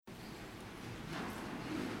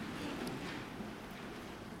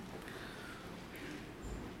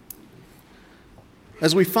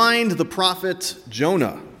As we find the prophet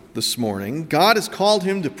Jonah this morning, God has called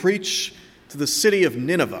him to preach to the city of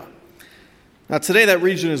Nineveh. Now, today that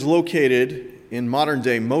region is located in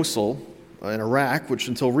modern-day Mosul in Iraq, which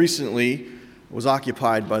until recently was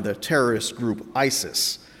occupied by the terrorist group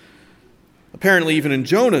ISIS. Apparently, even in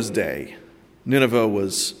Jonah's day, Nineveh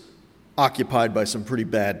was occupied by some pretty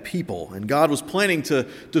bad people, and God was planning to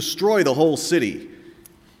destroy the whole city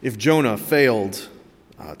if Jonah failed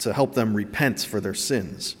to help them repent for their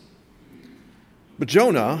sins. But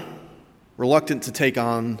Jonah, reluctant to take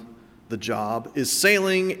on the job, is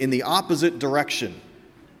sailing in the opposite direction,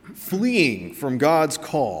 fleeing from God's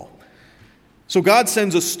call. So God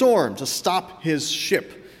sends a storm to stop his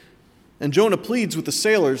ship, and Jonah pleads with the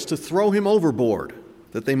sailors to throw him overboard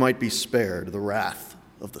that they might be spared the wrath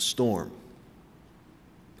of the storm.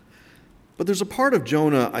 But there's a part of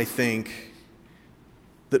Jonah, I think,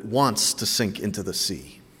 that wants to sink into the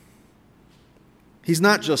sea. He's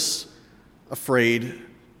not just afraid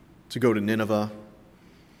to go to Nineveh.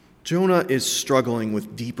 Jonah is struggling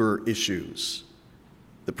with deeper issues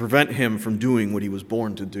that prevent him from doing what he was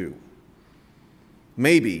born to do.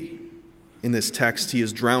 Maybe in this text he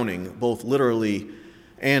is drowning both literally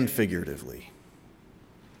and figuratively,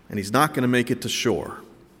 and he's not going to make it to shore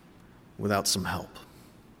without some help.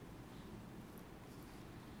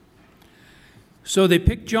 So they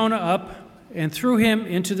picked Jonah up and threw him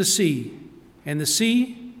into the sea, and the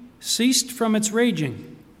sea ceased from its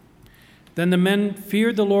raging. Then the men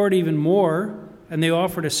feared the Lord even more, and they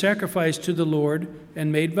offered a sacrifice to the Lord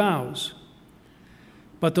and made vows.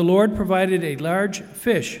 But the Lord provided a large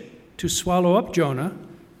fish to swallow up Jonah,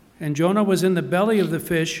 and Jonah was in the belly of the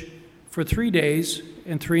fish for 3 days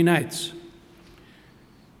and 3 nights.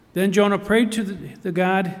 Then Jonah prayed to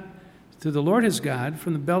the Lord his God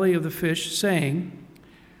from the belly of the fish, saying,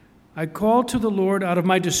 I called to the Lord out of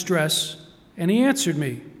my distress, and he answered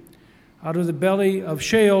me. Out of the belly of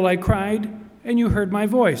Sheol I cried, and you heard my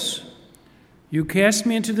voice. You cast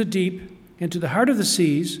me into the deep, into the heart of the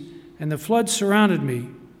seas, and the flood surrounded me.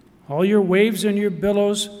 All your waves and your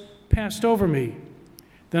billows passed over me.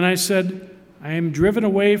 Then I said, I am driven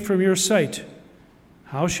away from your sight.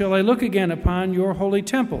 How shall I look again upon your holy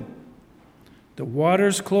temple? The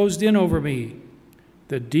waters closed in over me.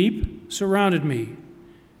 The deep surrounded me.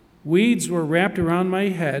 Weeds were wrapped around my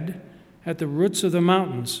head at the roots of the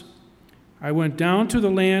mountains. I went down to the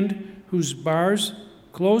land whose bars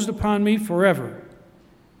closed upon me forever.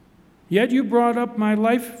 Yet you brought up my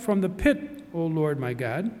life from the pit, O Lord my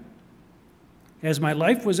God. As my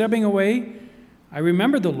life was ebbing away, I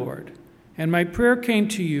remembered the Lord, and my prayer came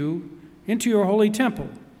to you into your holy temple.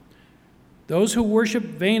 Those who worship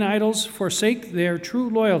vain idols forsake their true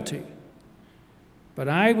loyalty. But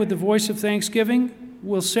I, with the voice of thanksgiving,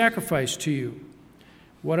 will sacrifice to you.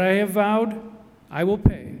 What I have vowed, I will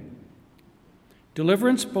pay.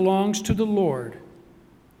 Deliverance belongs to the Lord.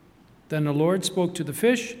 Then the Lord spoke to the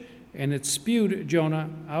fish, and it spewed Jonah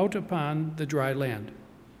out upon the dry land.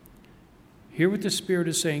 Hear what the Spirit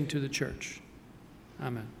is saying to the church.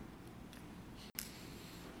 Amen.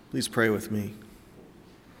 Please pray with me.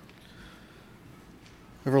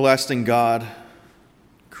 Everlasting God,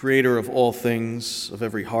 creator of all things, of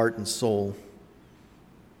every heart and soul,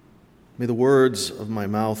 may the words of my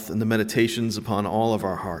mouth and the meditations upon all of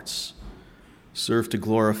our hearts serve to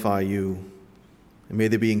glorify you, and may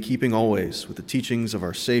they be in keeping always with the teachings of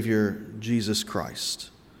our Savior, Jesus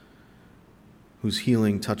Christ, whose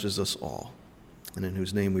healing touches us all, and in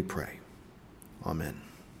whose name we pray. Amen.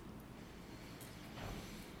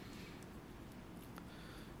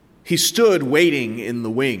 He stood waiting in the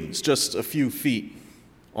wings, just a few feet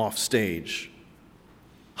off stage,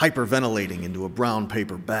 hyperventilating into a brown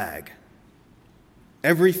paper bag.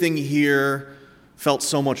 Everything here felt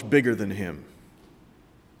so much bigger than him.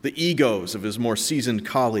 The egos of his more seasoned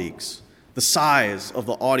colleagues, the size of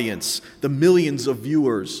the audience, the millions of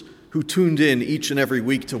viewers who tuned in each and every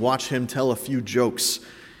week to watch him tell a few jokes.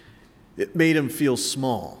 It made him feel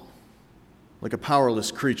small, like a powerless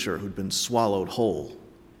creature who'd been swallowed whole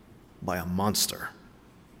by a monster.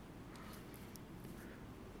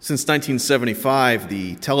 Since 1975,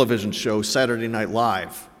 the television show Saturday Night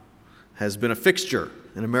Live has been a fixture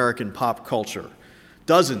in American pop culture.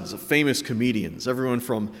 Dozens of famous comedians, everyone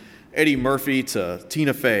from Eddie Murphy to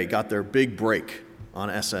Tina Fey, got their big break on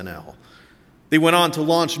SNL. They went on to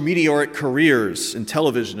launch meteoric careers in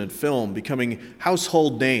television and film, becoming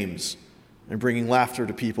household names and bringing laughter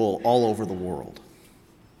to people all over the world.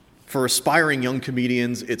 For aspiring young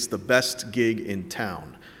comedians, it's the best gig in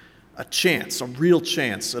town. A chance, a real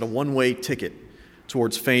chance at a one-way ticket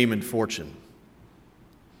towards fame and fortune.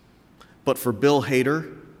 But for Bill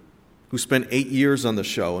Hader, who spent 8 years on the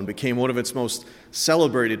show and became one of its most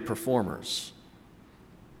celebrated performers.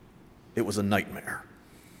 It was a nightmare.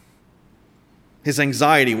 His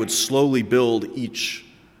anxiety would slowly build each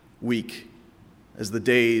week as the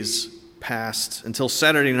days passed until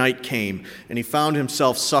Saturday night came and he found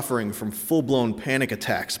himself suffering from full-blown panic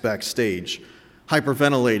attacks backstage,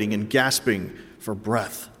 hyperventilating and gasping for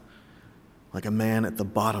breath like a man at the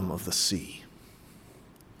bottom of the sea.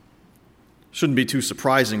 Shouldn't be too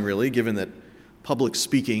surprising, really, given that public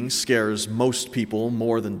speaking scares most people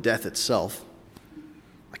more than death itself.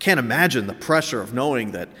 I can't imagine the pressure of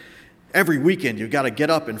knowing that every weekend you've got to get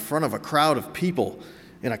up in front of a crowd of people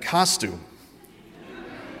in a costume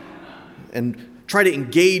and try to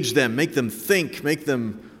engage them, make them think, make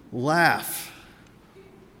them laugh.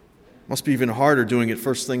 Must be even harder doing it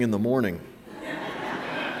first thing in the morning.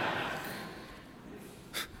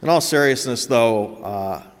 In all seriousness,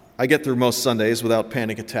 though, I get through most Sundays without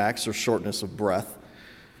panic attacks or shortness of breath.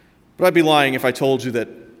 But I'd be lying if I told you that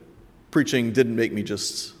preaching didn't make me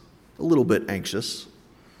just a little bit anxious.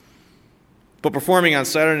 But performing on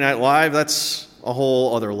Saturday Night Live, that's a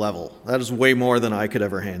whole other level. That is way more than I could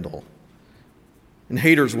ever handle. In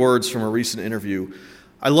Hader's words from a recent interview,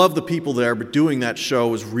 "I love the people there, but doing that show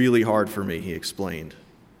was really hard for me," he explained.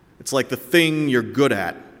 "It's like the thing you're good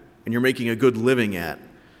at and you're making a good living at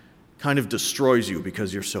kind of destroys you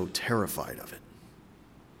because you're so terrified of it."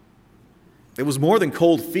 It was more than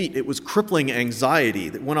cold feet. It was crippling anxiety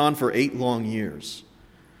that went on for 8 long years.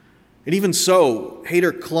 And even so,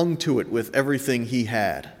 Hader clung to it with everything he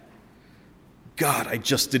had. "God, I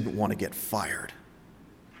just didn't want to get fired,"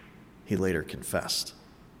 he later confessed.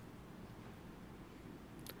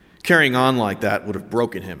 Carrying on like that would have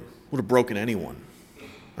broken him, would have broken anyone,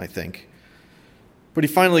 I think. But he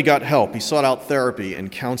finally got help. He sought out therapy and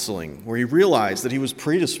counseling, where he realized that he was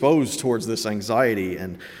predisposed towards this anxiety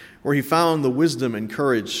and where he found the wisdom and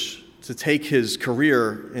courage to take his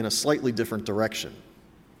career in a slightly different direction.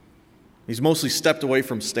 He's mostly stepped away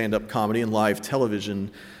from stand-up comedy and live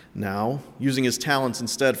television now, using his talents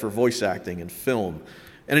instead for voice acting and film,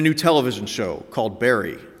 and a new television show called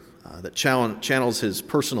Barry that channels his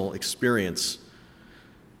personal experience.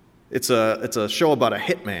 It's a show about a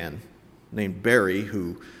hitman named Barry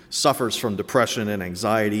who suffers from depression and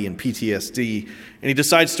anxiety and PTSD, and he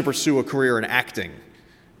decides to pursue a career in acting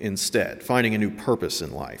instead, finding a new purpose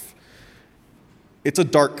in life. It's a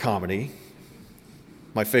dark comedy,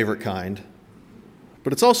 my favorite kind,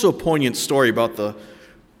 but it's also a poignant story about the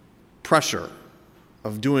pressure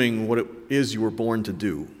of doing what it is you were born to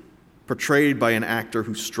do, portrayed by an actor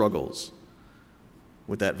who struggles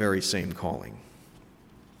with that very same calling.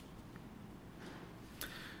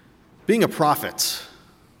 Being a prophet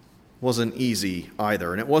wasn't easy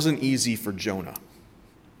either, and it wasn't easy for Jonah.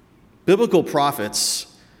 Biblical prophets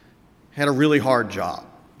had a really hard job.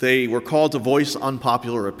 They were called to voice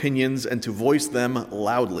unpopular opinions and to voice them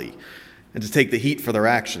loudly and to take the heat for their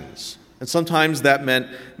actions. And sometimes that meant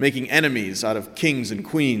making enemies out of kings and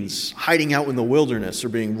queens, hiding out in the wilderness, or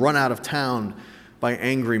being run out of town by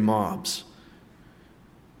angry mobs.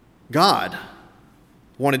 God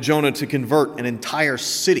wanted Jonah to convert an entire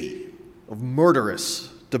city of murderous,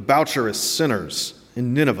 debaucherous sinners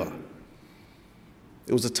in Nineveh.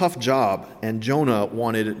 It was a tough job, and Jonah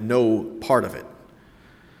wanted no part of it.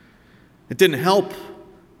 It didn't help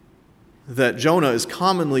that Jonah is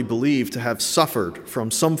commonly believed to have suffered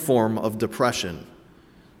from some form of depression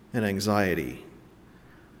and anxiety.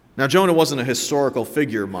 Now, Jonah wasn't a historical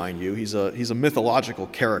figure, mind you. He's a mythological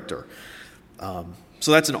character.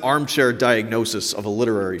 So that's an armchair diagnosis of a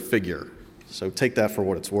literary figure. So take that for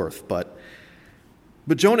what it's worth. But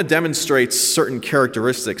Jonah demonstrates certain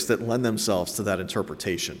characteristics that lend themselves to that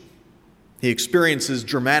interpretation. He experiences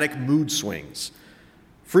dramatic mood swings,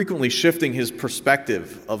 frequently shifting his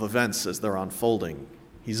perspective of events as they're unfolding.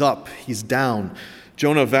 He's up, he's down.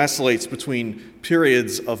 Jonah vacillates between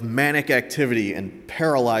periods of manic activity and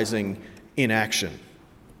paralyzing inaction,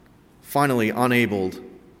 finally unable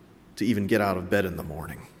to even get out of bed in the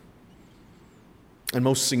morning. And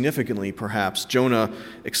most significantly, perhaps, Jonah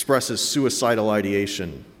expresses suicidal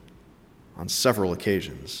ideation on several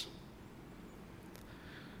occasions.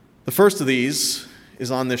 The first of these is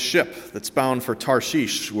on this ship that's bound for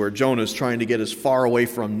Tarshish, where Jonah is trying to get as far away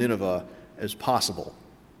from Nineveh as possible.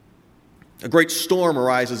 A great storm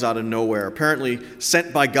arises out of nowhere, apparently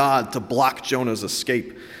sent by God to block Jonah's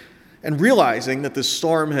escape. And realizing that this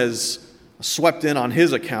storm has swept in on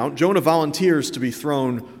his account, Jonah volunteers to be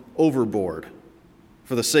thrown overboard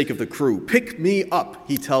for the sake of the crew. "Pick me up,"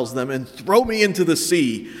 he tells them, "and throw me into the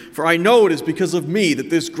sea, for I know it is because of me that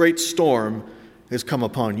this great storm has come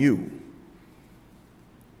upon you."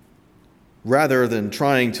 Rather than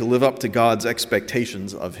trying to live up to God's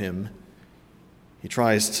expectations of him, he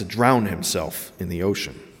tries to drown himself in the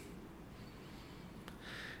ocean.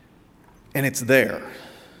 And it's there,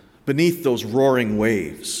 beneath those roaring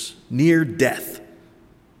waves, near death,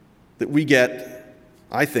 that we get,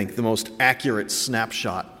 I think, the most accurate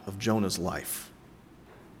snapshot of Jonah's life.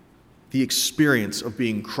 The experience of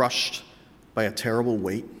being crushed by a terrible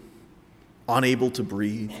weight, unable to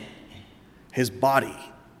breathe, his body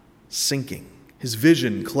sinking, his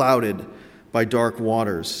vision clouded by dark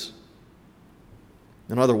waters.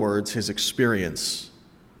 In other words, his experience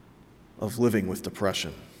of living with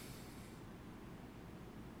depression.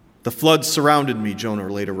 The flood surrounded me, Jonah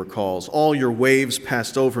later recalls. All your waves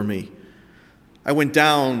passed over me. I went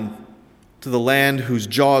down to the land whose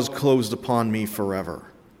jaws closed upon me forever.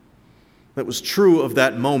 That was true of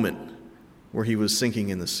that moment where he was sinking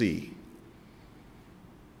in the sea.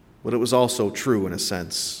 But it was also true, in a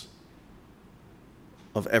sense,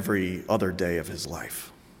 of every other day of his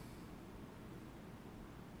life.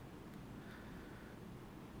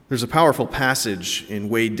 There's a powerful passage in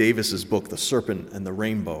Wade Davis's book, The Serpent and the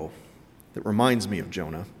Rainbow, that reminds me of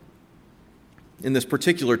Jonah. In this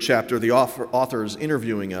particular chapter, the author is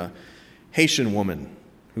interviewing a Haitian woman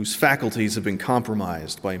whose faculties have been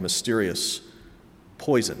compromised by mysterious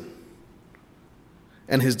poison.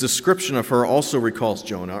 And his description of her also recalls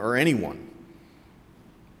Jonah, or anyone,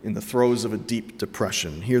 in the throes of a deep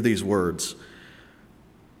depression. Hear these words.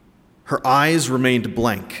 Her eyes remained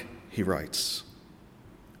blank, he writes,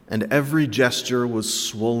 and every gesture was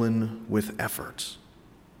swollen with effort.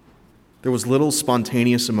 There was little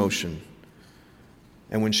spontaneous emotion,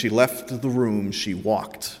 and when she left the room, she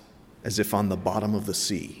walked as if on the bottom of the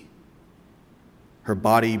sea, her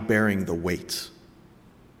body bearing the weight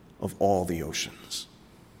of all the oceans.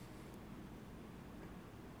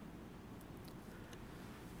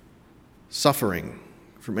 Suffering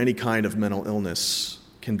from any kind of mental illness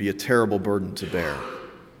can be a terrible burden to bear.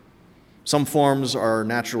 Some forms are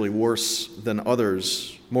naturally worse than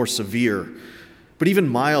others, more severe, but even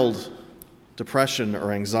mild depression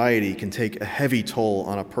or anxiety can take a heavy toll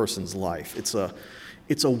on a person's life.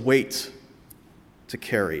 It's a weight to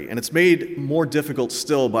carry, and it's made more difficult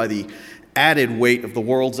still by the added weight of the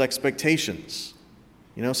world's expectations.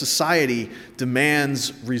 You know, society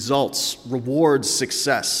demands results, rewards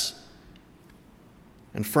success,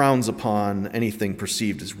 and frowns upon anything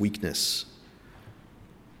perceived as weakness.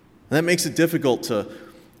 And that makes it difficult to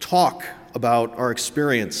talk about our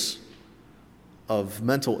experience of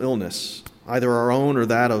mental illness, either our own or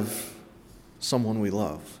that of someone we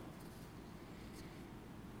love.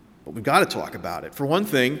 But we've got to talk about it. For one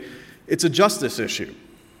thing, it's a justice issue.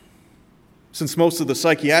 Since most of the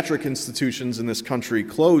psychiatric institutions in this country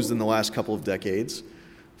closed in the last couple of decades,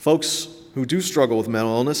 folks who do struggle with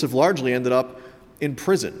mental illness have largely ended up in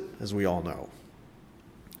prison, as we all know.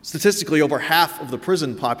 Statistically, over half of the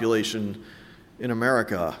prison population in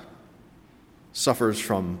America suffers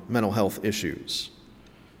from mental health issues.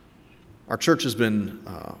 Our church has been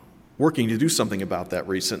working to do something about that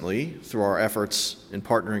recently through our efforts in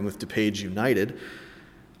partnering with DuPage United.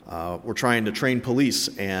 We're trying to train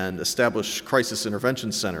police and establish crisis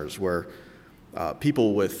intervention centers where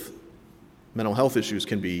people with mental health issues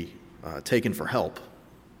can be taken for help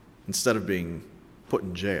instead of being put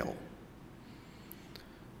in jail.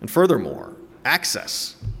 And furthermore,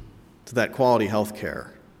 access to that quality health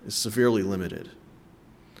care is severely limited.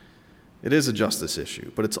 It is a justice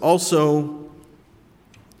issue, but it's also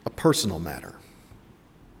a personal matter.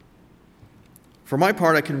 For my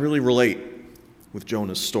part, I can really relate with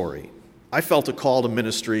Jonah's story. I felt a call to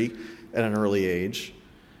ministry at an early age,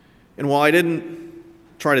 and while I didn't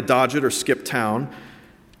try to dodge it or skip town,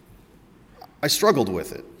 I struggled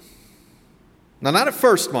with it. Now, not at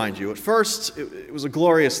first, mind you. At first, it was a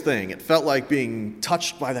glorious thing. It felt like being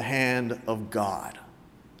touched by the hand of God,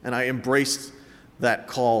 and I embraced that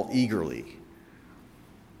call eagerly.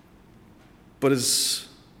 But as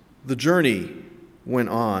the journey went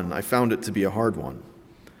on, I found it to be a hard one.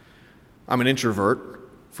 I'm an introvert,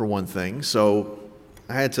 for one thing, so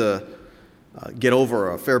I had to get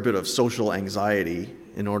over a fair bit of social anxiety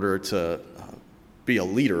in order to be a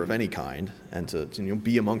leader of any kind and to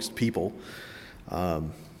be amongst people. I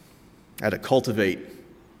had to cultivate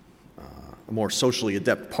a more socially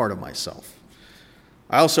adept part of myself.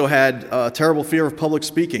 I also had a terrible fear of public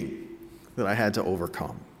speaking that I had to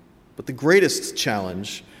overcome. But the greatest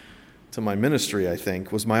challenge to my ministry, I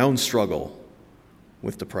think, was my own struggle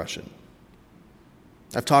with depression.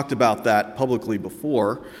 I've talked about that publicly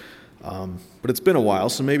before, but it's been a while,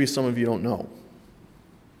 so maybe some of you don't know.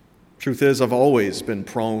 Truth is, I've always been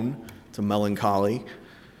prone to melancholy.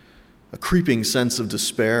 a creeping sense of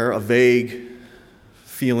despair, a vague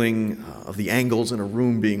feeling of the angles in a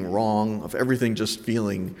room being wrong, of everything just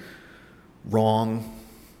feeling wrong,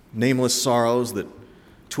 nameless sorrows that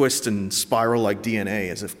twist and spiral like DNA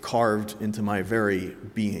as if carved into my very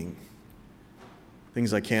being.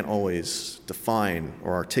 Things I can't always define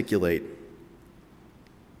or articulate,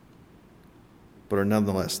 but are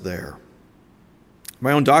nonetheless there.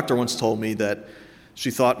 My own doctor once told me that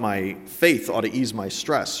she thought my faith ought to ease my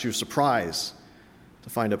stress. She was surprised to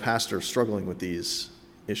find a pastor struggling with these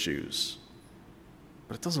issues.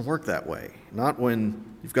 But it doesn't work that way. Not when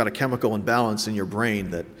you've got a chemical imbalance in your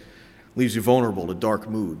brain that leaves you vulnerable to dark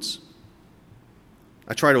moods.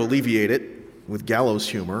 I try to alleviate it with gallows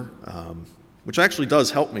humor, which actually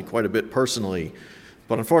does help me quite a bit personally,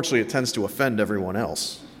 but unfortunately it tends to offend everyone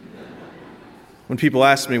else. When people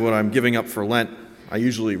ask me what I'm giving up for Lent, I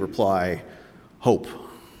usually reply, hope.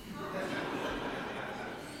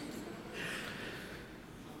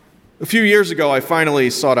 A few years ago, I finally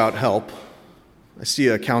sought out help. I see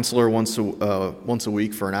a counselor once a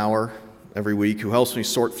week for an hour every week who helps me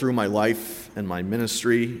sort through my life and my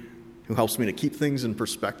ministry, who helps me to keep things in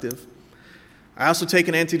perspective. I also take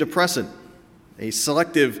an antidepressant, a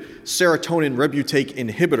selective serotonin reuptake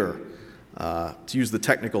inhibitor, to use the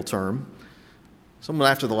technical term. Someone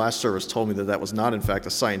after the last service told me that that was not, in fact,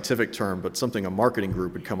 a scientific term, but something a marketing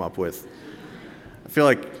group had come up with. I feel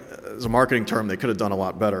like as a marketing term, they could have done a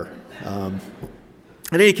lot better. In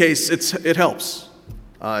any case, it helps.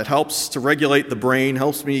 It helps to regulate the brain,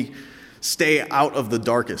 helps me stay out of the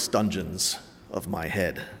darkest dungeons of my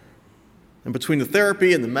head. And between the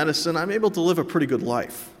therapy and the medicine, I'm able to live a pretty good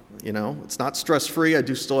life. You know, it's not stress-free. I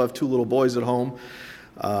do still have 2 little boys at home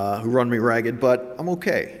who run me ragged, but I'm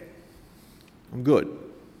okay. I'm good.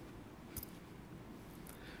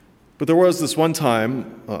 But there was this one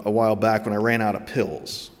time a while back when I ran out of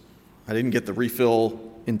pills. I didn't get the refill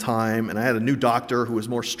in time, and I had a new doctor who was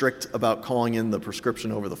more strict about calling in the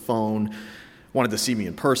prescription over the phone, wanted to see me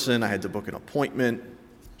in person. I had to book an appointment.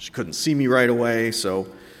 She couldn't see me right away, so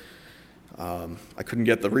I couldn't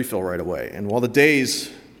get the refill right away. And while the days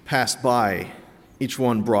passed by, each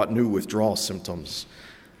one brought new withdrawal symptoms.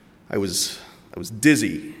 I was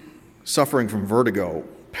dizzy, suffering from vertigo,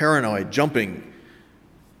 paranoid, jumping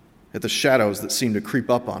at the shadows that seemed to creep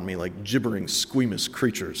up on me like gibbering, squeamish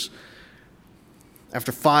creatures.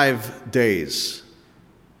 After 5 days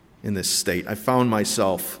in this state, I found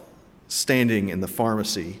myself standing in the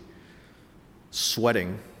pharmacy,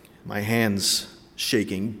 sweating, my hands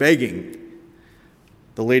shaking, begging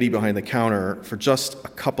the lady behind the counter for just a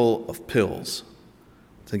couple of pills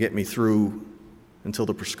to get me through until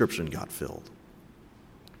the prescription got filled.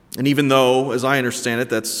 And even though, as I understand it,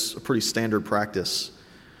 that's a pretty standard practice,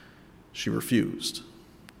 she refused.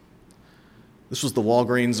 This was the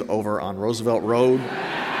Walgreens over on Roosevelt Road.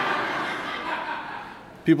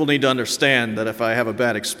 People need to understand that if I have a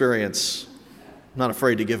bad experience, I'm not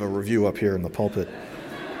afraid to give a review up here in the pulpit.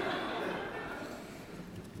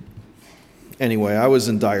 Anyway, I was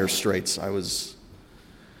in dire straits. I was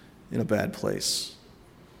in a bad place.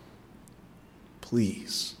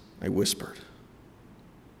 Please, I whispered.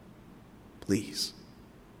 Please.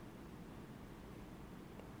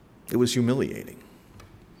 It was humiliating.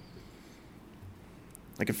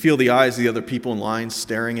 I could feel the eyes of the other people in line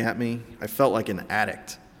staring at me. I felt like an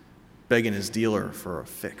addict begging his dealer for a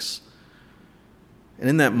fix. And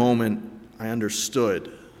in that moment, I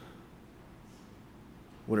understood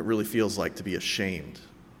what it really feels like to be ashamed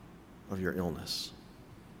of your illness.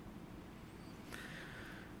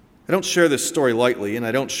 I don't share this story lightly, and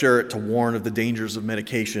I don't share it to warn of the dangers of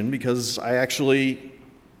medication, because I actually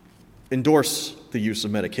endorse the use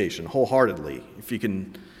of medication wholeheartedly. If you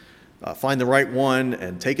can find the right one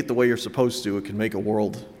and take it the way you're supposed to, it can make a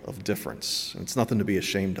world of difference. It's nothing to be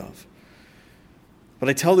ashamed of. But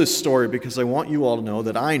I tell this story because I want you all to know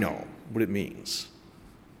that I know what it means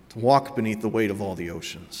to walk beneath the weight of all the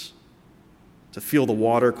oceans, to feel the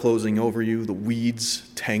water closing over you, the weeds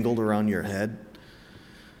tangled around your head,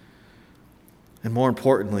 and more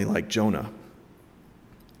importantly, like Jonah,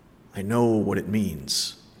 I know what it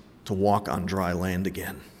means to walk on dry land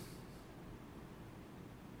again.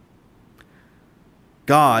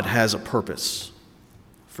 God has a purpose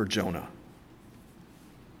for Jonah.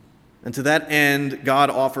 And to that end, God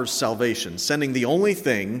offers salvation, sending the only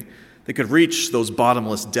thing that could reach those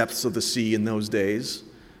bottomless depths of the sea in those days,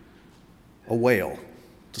 a whale,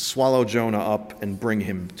 to swallow Jonah up and bring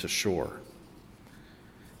him to shore.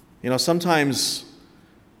 You know, sometimes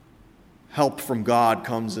help from God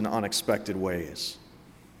comes in unexpected ways.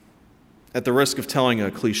 At the risk of telling a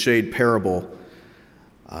cliched parable,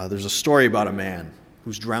 there's a story about a man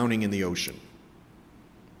who's drowning in the ocean,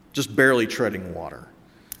 just barely treading water.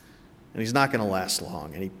 And he's not going to last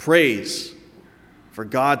long. And he prays for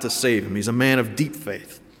God to save him. He's a man of deep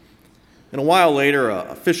faith. And a while later,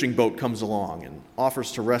 a fishing boat comes along and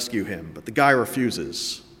offers to rescue him, but the guy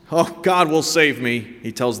refuses. "Oh, God will save me,"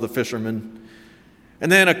 he tells the fisherman.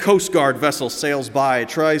 And then a Coast Guard vessel sails by,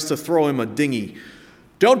 tries to throw him a dinghy.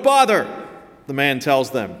 "Don't bother," the man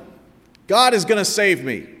tells them. "God is going to save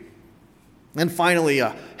me." And finally,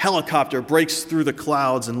 a helicopter breaks through the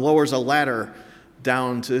clouds and lowers a ladder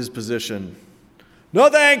down to his position. "No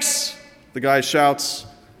thanks," the guy shouts.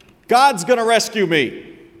 "God's going to rescue me."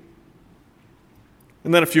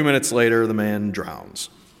 And then a few minutes later, the man drowns.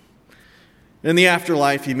 In the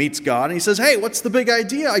afterlife, he meets God and he says, "Hey, what's the big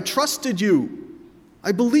idea? I trusted you.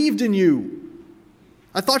 I believed in you.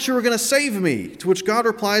 I thought you were going to save me." To which God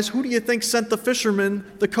replies, "Who do you think sent the fishermen,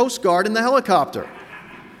 the Coast Guard, and the helicopter?"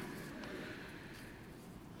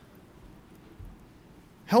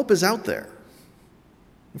 Help is out there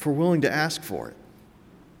if we're willing to ask for it.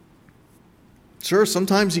 Sure,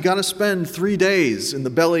 sometimes you got to spend 3 days in the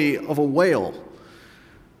belly of a whale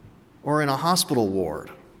or in a hospital ward,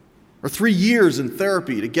 or 3 years in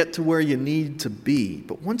therapy to get to where you need to be.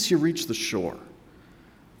 But once you reach the shore,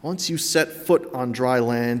 once you set foot on dry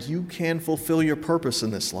land, you can fulfill your purpose in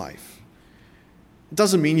this life. It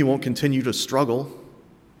doesn't mean you won't continue to struggle.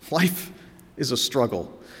 Life is a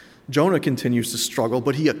struggle. Jonah continues to struggle,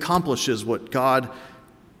 but he accomplishes what God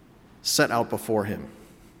set out before him.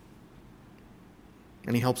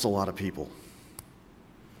 And he helps a lot of people.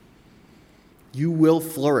 You will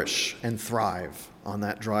flourish and thrive on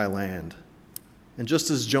that dry land. And just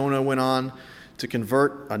as Jonah went on to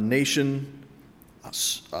convert a nation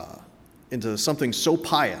into something so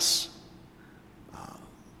pious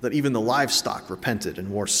that even the livestock repented and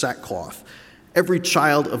wore sackcloth, every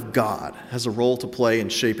child of God has a role to play in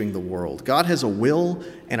shaping the world. God has a will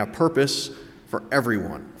and a purpose for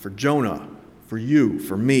everyone, for Jonah, for you,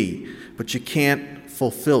 for me, but you can't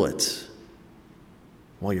fulfill it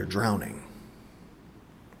while you're drowning.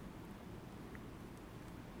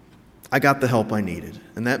 I got the help I needed,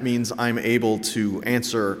 and that means I'm able to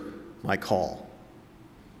answer my call.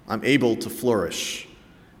 I'm able to flourish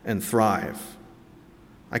and thrive.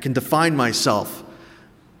 I can define myself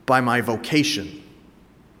by my vocation,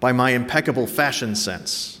 by my impeccable fashion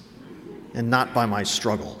sense, and not by my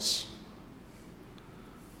struggles.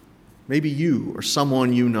 Maybe you or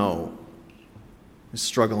someone you know is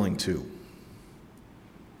struggling too.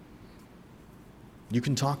 You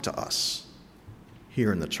can talk to us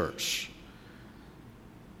here in the church.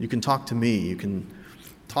 You can talk to me. You can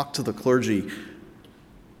talk to the clergy.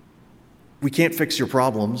 We can't fix your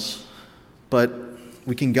problems, but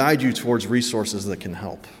we can guide you towards resources that can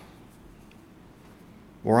help.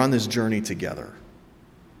 We're on this journey together.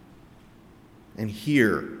 And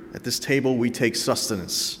here, at this table, we take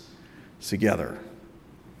sustenance together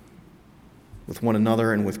with one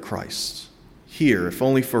another and with Christ. Here, if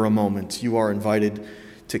only for a moment, you are invited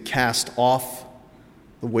to cast off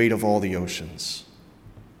the weight of all the oceans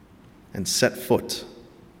and set foot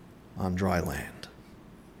on dry land.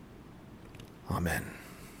 Amen.